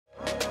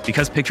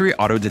Because Pictory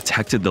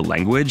auto-detected the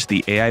language,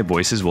 the AI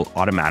voices will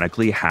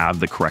automatically have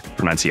the correct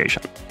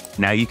pronunciation.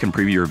 Now you can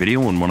preview your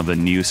video in one of the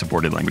new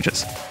supported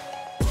languages.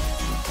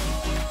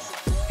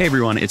 Hey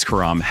everyone, it's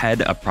Karam,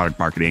 Head of Product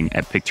Marketing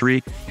at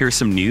Pictory. Here's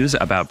some news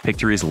about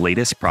Pictory's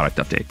latest product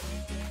update.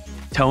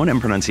 Tone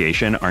and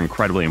pronunciation are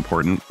incredibly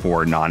important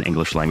for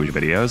non-English language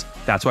videos.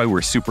 That's why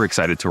we're super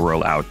excited to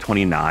roll out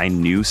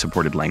 29 new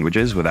supported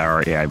languages with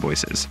our AI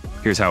voices.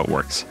 Here's how it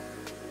works.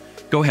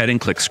 Go ahead and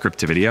click Script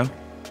to Video.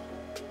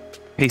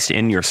 Paste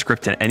in your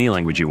script in any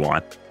language you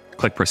want.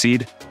 Click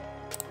Proceed.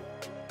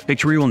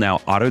 Pictory will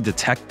now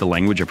auto-detect the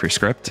language of your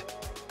script.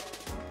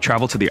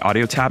 Travel to the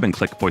Audio tab and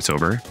click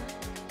Voiceover.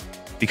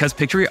 Because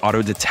Pictory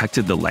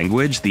auto-detected the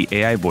language, the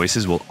AI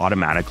voices will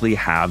automatically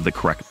have the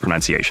correct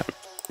pronunciation.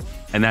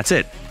 And that's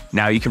it.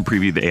 Now you can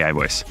preview the AI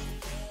voice.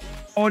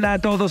 Hola a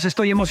todos,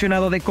 estoy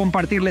emocionado de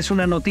compartirles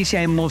una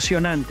noticia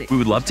emocionante. We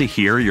would love to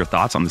hear your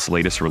thoughts on this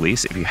latest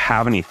release. If you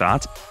have any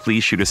thoughts,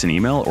 please shoot us an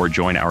email or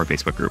join our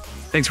Facebook group.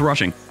 Thanks for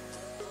watching.